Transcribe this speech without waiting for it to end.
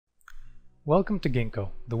Welcome to Gingko,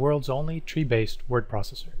 the world's only tree-based word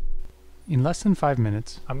processor. In less than 5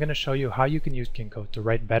 minutes, I'm going to show you how you can use Gingko to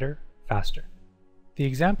write better, faster. The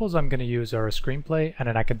examples I'm going to use are a screenplay and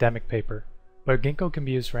an academic paper, but Gingko can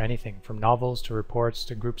be used for anything from novels to reports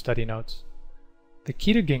to group study notes. The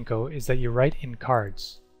key to Gingko is that you write in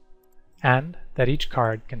cards, and that each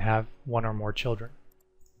card can have one or more children.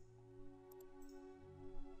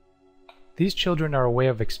 These children are a way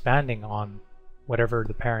of expanding on whatever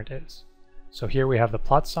the parent is. So here we have the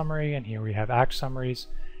plot summary, and here we have act summaries,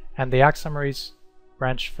 and the act summaries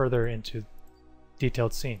branch further into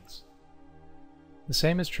detailed scenes. The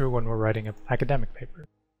same is true when we're writing an academic paper.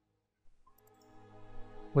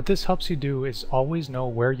 What this helps you do is always know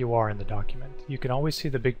where you are in the document. You can always see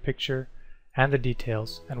the big picture and the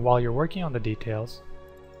details, and while you're working on the details,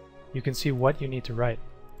 you can see what you need to write,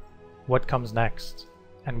 what comes next,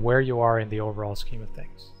 and where you are in the overall scheme of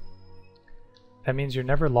things. That means you're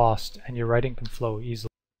never lost and your writing can flow easily.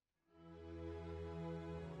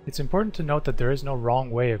 It's important to note that there is no wrong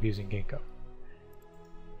way of using Gingko.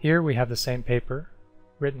 Here we have the same paper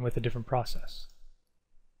written with a different process,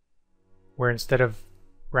 where instead of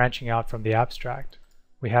branching out from the abstract,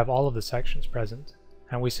 we have all of the sections present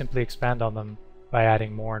and we simply expand on them by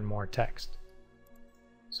adding more and more text.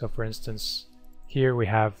 So for instance, here we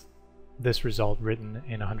have this result written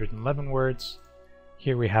in 111 words.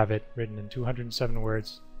 Here we have it written in 207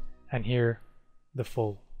 words, and here the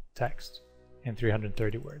full text in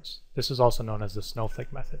 330 words. This is also known as the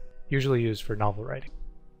snowflake method, usually used for novel writing.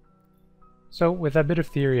 So with that bit of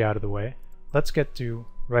theory out of the way, let's get to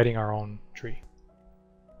writing our own tree.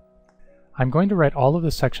 I'm going to write all of the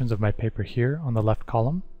sections of my paper here on the left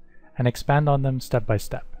column and expand on them step by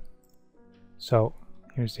step. So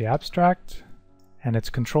here's the abstract, and it's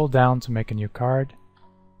Control down to make a new card.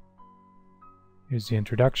 Here's the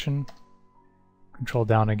introduction, Control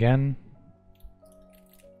down again,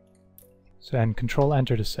 and Control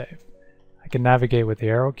Enter to save. I can navigate with the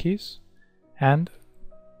arrow keys, and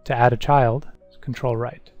to add a child, Control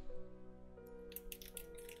right.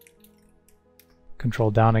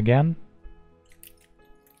 Control down again,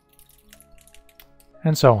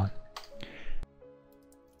 and so on.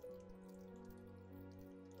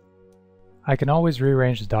 I can always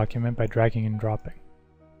rearrange the document by dragging and dropping.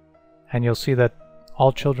 And you'll see that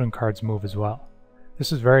all children cards move as well.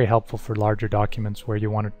 This is very helpful for larger documents where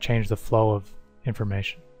you want to change the flow of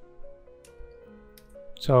information.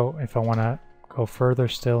 So if I want to go further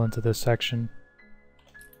still into this section,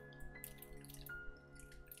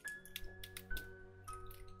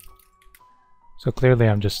 so clearly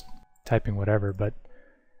I'm just typing whatever, but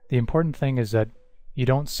the important thing is that you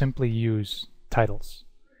don't simply use titles.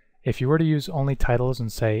 If you were to use only titles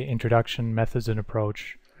and say introduction, methods and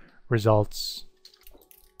approach, results,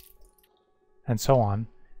 and so on,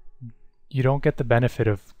 you don't get the benefit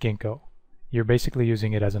of Gingko. You're basically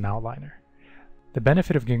using it as an outliner. The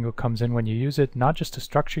benefit of Gingko comes in when you use it not just to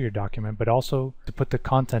structure your document, but also to put the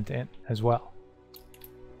content in as well.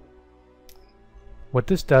 What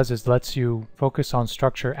this does is lets you focus on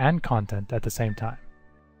structure and content at the same time.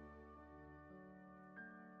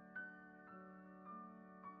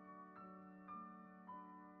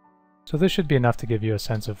 So this should be enough to give you a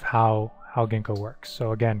sense of how Gingko works.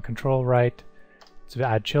 So again, Control right to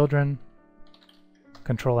add children,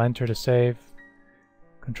 Control Enter to save,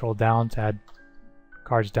 Control down to add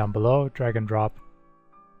cards down below, drag and drop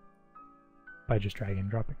by just dragging and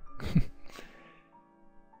dropping.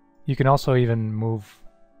 You can also even move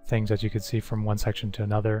things, as you can see, from one section to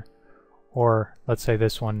another, or let's say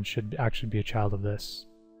this one should actually be a child of this.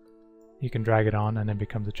 You can drag it on and it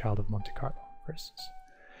becomes a child of Monte Carlo, for instance.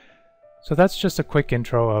 So that's just a quick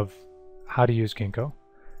intro of how to use Gingko.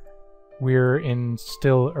 We're in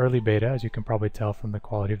still early beta, as you can probably tell from the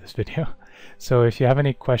quality of this video. So if you have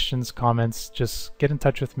any questions, comments, just get in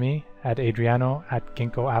touch with me at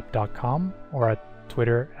adriano@ginkoapp.com or at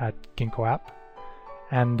Twitter @ginkoapp.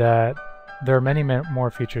 And there are many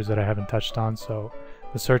more features that I haven't touched on, so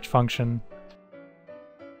the search function,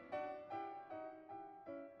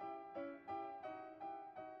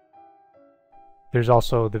 there's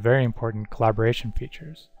also the very important collaboration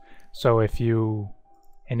features. So if you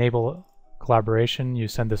enable collaboration, you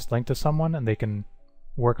send this link to someone and they can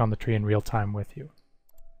work on the tree in real time with you.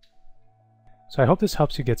 So I hope this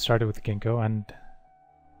helps you get started with Gingko, and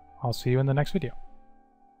I'll see you in the next video.